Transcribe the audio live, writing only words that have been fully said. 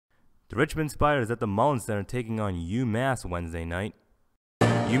The Richmond Spiders at the Mullins Center taking on UMass Wednesday night.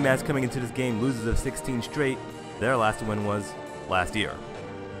 UMass coming into this game loses of 16 straight. Their last win was last year.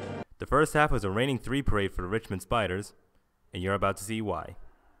 The first half was a raining three parade for the Richmond Spiders, and you're about to see why.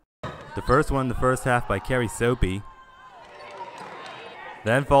 The first one in the first half by Carrie Soapy,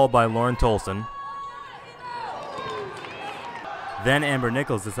 then followed by Lauren Tolson. Then Amber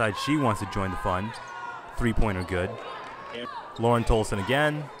Nichols decides she wants to join the fun. Three-pointer good. Lauren Tolson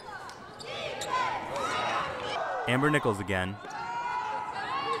again. Amber Nichols again.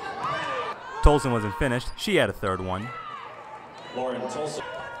 Tolson wasn't finished. She had a third one. Lauren Tolson.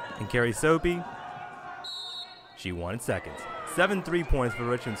 And Carrie Soapy, she wanted seconds. 7 3-pointers for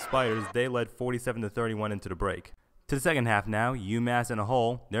Richmond Spiders. They led 47-31 into the break. To the second half now, UMass in a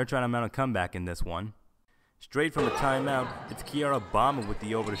hole. They're trying to mount a comeback in this one. Straight from the timeout, it's Kiara Bauman with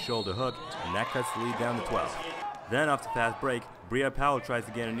the over-the-shoulder hook, and that cuts the lead down to 12. Then off the fast break, Bria Powell tries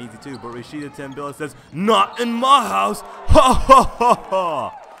to get an easy two, but Rashida Tambilla says, "Not in my house!" Ha ha ha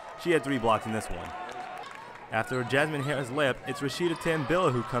ha! She had 3 blocks in this one. After a Jasmine Harris layup, it's Rashida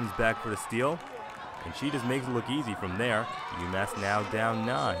Tambilla who comes back for the steal, and she just makes it look easy from there. UMass now down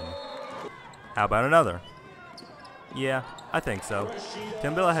 9. How about another? Yeah, I think so.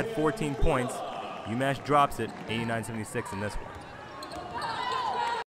 Tambilla had 14 points. UMass drops it 89-76 in this one.